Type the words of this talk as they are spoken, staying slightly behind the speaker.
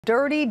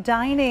Dirty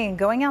dining,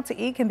 going out to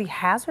eat can be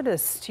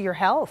hazardous to your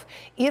health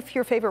if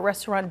your favorite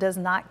restaurant does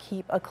not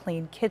keep a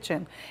clean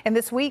kitchen. And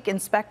this week,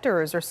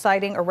 inspectors are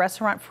citing a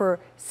restaurant for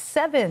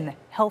 7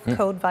 health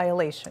code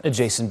violations.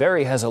 Jason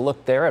Berry has a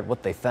look there at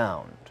what they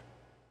found.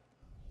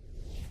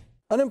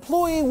 An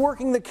employee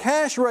working the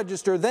cash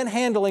register, then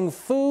handling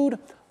food,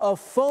 a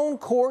phone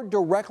cord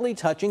directly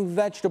touching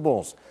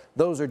vegetables.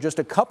 Those are just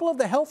a couple of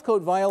the health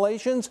code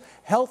violations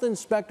health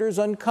inspectors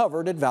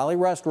uncovered at Valley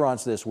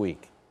restaurants this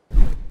week.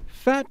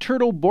 Fat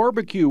Turtle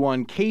Barbecue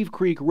on Cave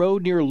Creek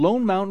Road near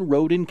Lone Mountain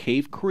Road in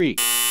Cave Creek.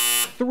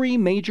 3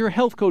 major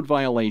health code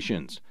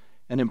violations.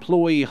 An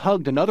employee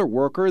hugged another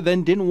worker,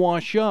 then didn't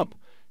wash up.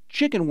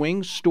 Chicken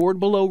wings stored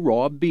below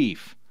raw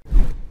beef.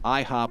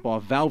 IHOP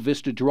off Val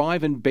Vista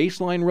Drive and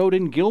Baseline Road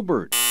in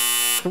Gilbert.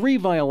 3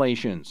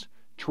 violations.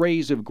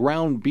 Trays of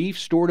ground beef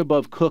stored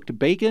above cooked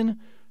bacon.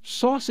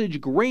 Sausage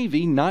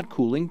gravy not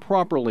cooling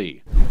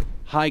properly.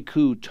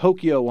 Haiku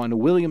Tokyo on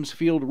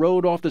Williamsfield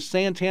Road off the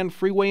Santan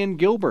Freeway in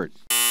Gilbert.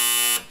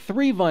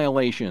 3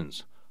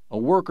 violations. A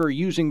worker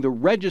using the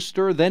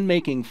register, then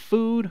making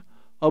food.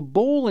 A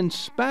bowl and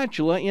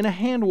spatula in a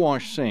hand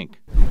wash sink.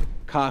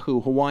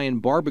 Kahu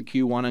Hawaiian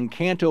BBQ on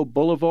Encanto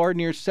Boulevard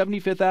near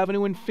 75th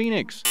Avenue in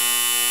Phoenix.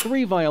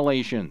 3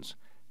 violations.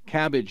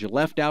 Cabbage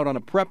left out on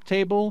a prep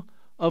table.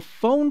 A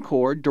phone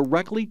cord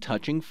directly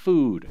touching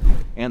food.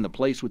 And the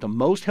place with the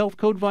most health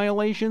code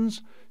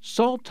violations?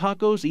 Salt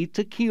Tacos Eat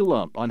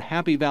Tequila on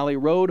Happy Valley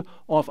Road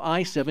off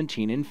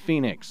I-17 in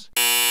Phoenix.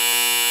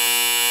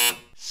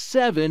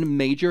 7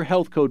 major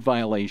health code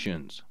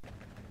violations.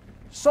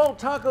 Salt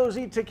Tacos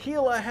Eat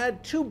Tequila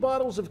had 2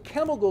 bottles of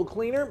chemical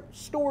cleaner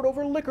stored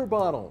over liquor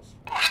bottles.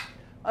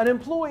 An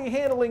employee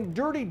handling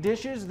dirty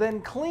dishes,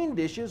 then clean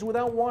dishes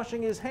without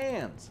washing his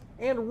hands.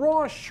 And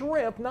raw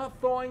shrimp not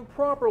thawing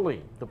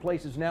properly. The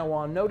place is now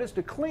on notice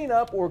to clean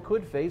up or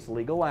could face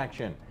legal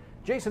action.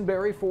 Jason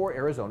Berry for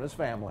Arizona's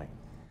Family.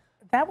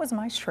 That was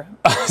my shrimp.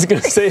 I was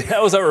going to say,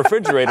 that was our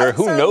refrigerator.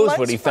 Who knows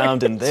what he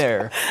found in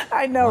there?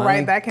 I know,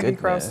 right? That can be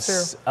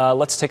gross, too.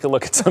 Let's take a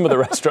look at some of the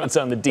restaurants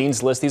on the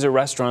Dean's List. These are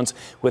restaurants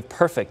with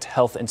perfect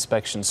health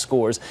inspection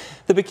scores.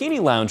 The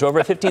Bikini Lounge over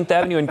at 15th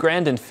Avenue in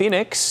Grand in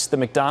Phoenix. The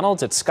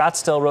McDonald's at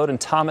Scottsdale Road and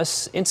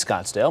Thomas in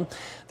Scottsdale.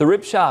 The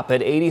Rib Shop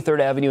at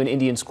 83rd Avenue and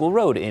Indian School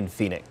Road in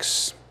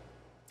Phoenix.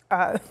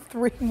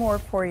 3 more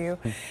for you,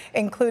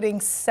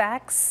 including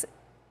Saks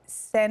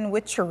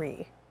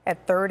Sandwichery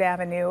at 3rd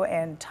Avenue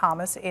and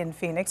Thomas in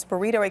Phoenix,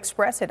 Burrito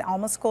Express at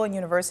Alma School and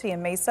University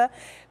in Mesa,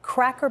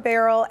 Cracker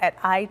Barrel at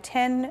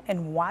I-10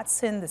 and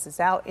Watson. This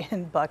is out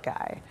in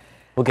Buckeye.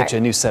 We'll get you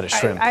a new set of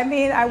shrimp. I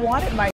mean, I wanted my